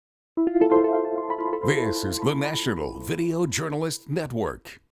This is the National Video Journalist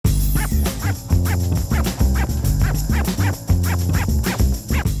Network.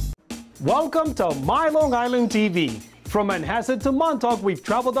 Welcome to MyLITV. From Manhasset to Montauk, we've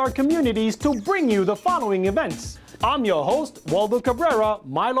traveled our communities to bring you the following events. I'm your host, Waldo Cabrera.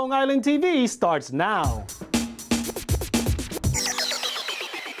 MyLITV starts now.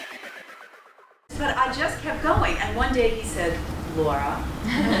 But I just kept going, and one day he said, Laura,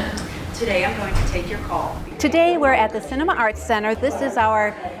 today I'm going to take your call. Today we're at the Cinema Arts Center. This is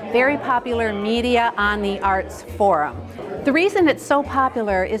our very popular Media on the Arts Forum. The reason it's so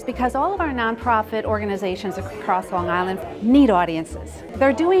popular is because all of our nonprofit organizations across Long Island need audiences.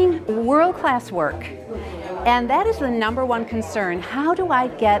 They're doing world-class work, and that is the #1 concern. How do I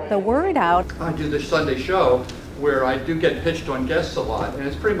get the word out? I do this Sunday show where I do get pitched on guests a lot, and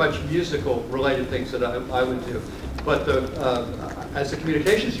it's pretty much musical-related things that I would do. But as a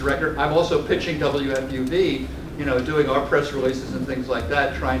communications director, I'm also pitching WFUV, you know, doing our press releases and things like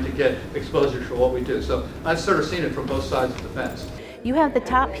that, trying to get exposure for what we do. So I've sort of seen it from both sides of the fence. You have the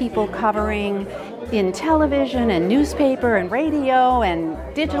top people covering in television and newspaper and radio and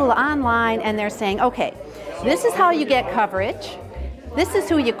digital online, and they're saying, okay, this is how you get coverage. This is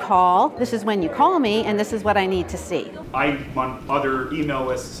who you call, this is when you call me, and this is what I need to see. I'm on other email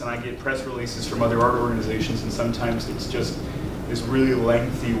lists and I get press releases from other art organizations, and sometimes it's just this really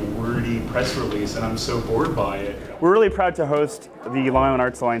lengthy, wordy press release, and I'm so bored by it. We're really proud to host the Long Island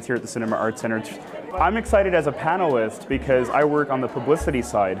Arts Alliance here at the Cinema Arts Center. I'm excited as a panelist because I work on the publicity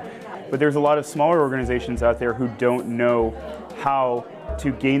side, but there's a lot of smaller organizations out there who don't know how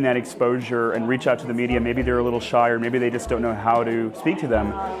to gain that exposure and reach out to the media. Maybe they're a little shy, or maybe they just don't know how to speak to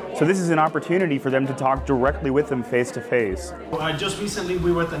them. So this is an opportunity for them to talk directly with them face to face. Just recently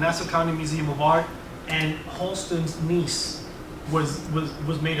we were at the Nassau County Museum of Art, and Halston's niece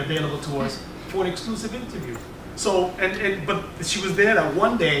was made available to us for an exclusive interview. So, but she was there that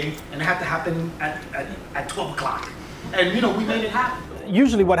one day, and it had to happen at 12 o'clock. And you know, we made it happen.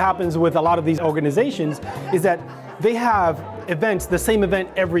 Usually what happens with a lot of these organizations is that they have events, the same event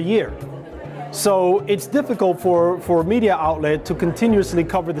every year. So it's difficult for a media outlet to continuously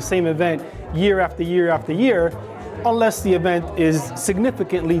cover the same event year after year after year, unless the event is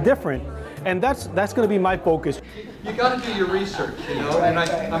significantly different. And that's going to be my focus. You got to do your research, you know, and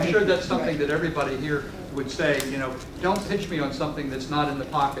I'm sure that's something that everybody here would say, you know, don't pitch me on something that's not in the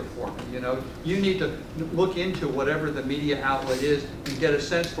pocket for me, you know. You need to look into whatever the media outlet is and get a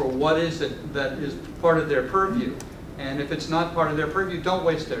sense for what is it that is part of their purview. And if it's not part of their purview, don't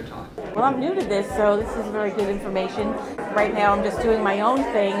waste their time. Well, I'm new to this, so this is very good information. Right now I'm just doing my own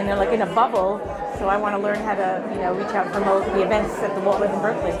thing, and they're like in a bubble, so I want to learn how to, you know, reach out and promote the events at the Walt Whitman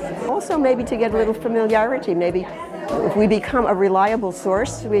Berkeley. Also maybe to get a little familiarity, maybe if we become a reliable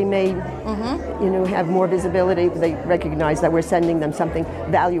source, we may, you know, have more visibility. They recognize that we're sending them something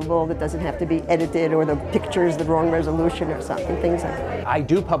valuable that doesn't have to be edited, or the picture's the wrong resolution or something, things like that. I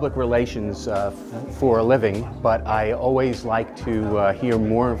do public relations for a living, but I always like to hear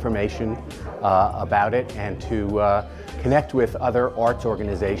more information about it and to connect with other arts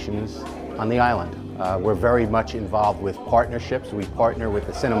organizations on the island. We're very much involved with partnerships. We partner with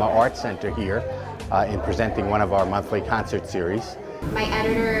the Cinema Arts Center here in presenting one of our monthly concert series. My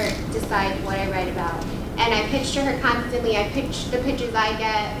editor decides what I write about, and I pitch to her constantly. I pitch the pitches I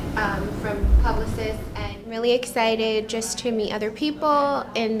get from publicists, and I'm really excited just to meet other people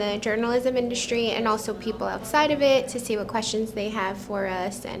in the journalism industry and also people outside of it, to see what questions they have for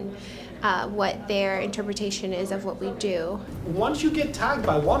us and what their interpretation is of what we do. Once you get tagged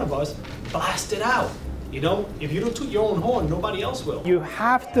by one of us, blast it out. You know, if you don't toot your own horn, nobody else will. You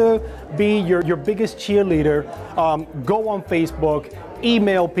have to be your biggest cheerleader. Go on Facebook,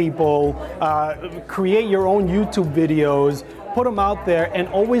 email people, create your own YouTube videos, put them out there, and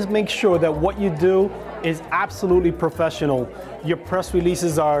always make sure that what you do is absolutely professional. Your press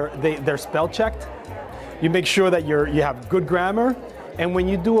releases they're spell checked. You make sure that you have good grammar, and when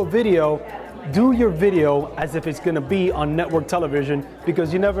you do a video, do your video as if it's going to be on network television,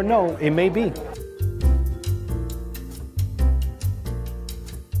 because you never know, it may be.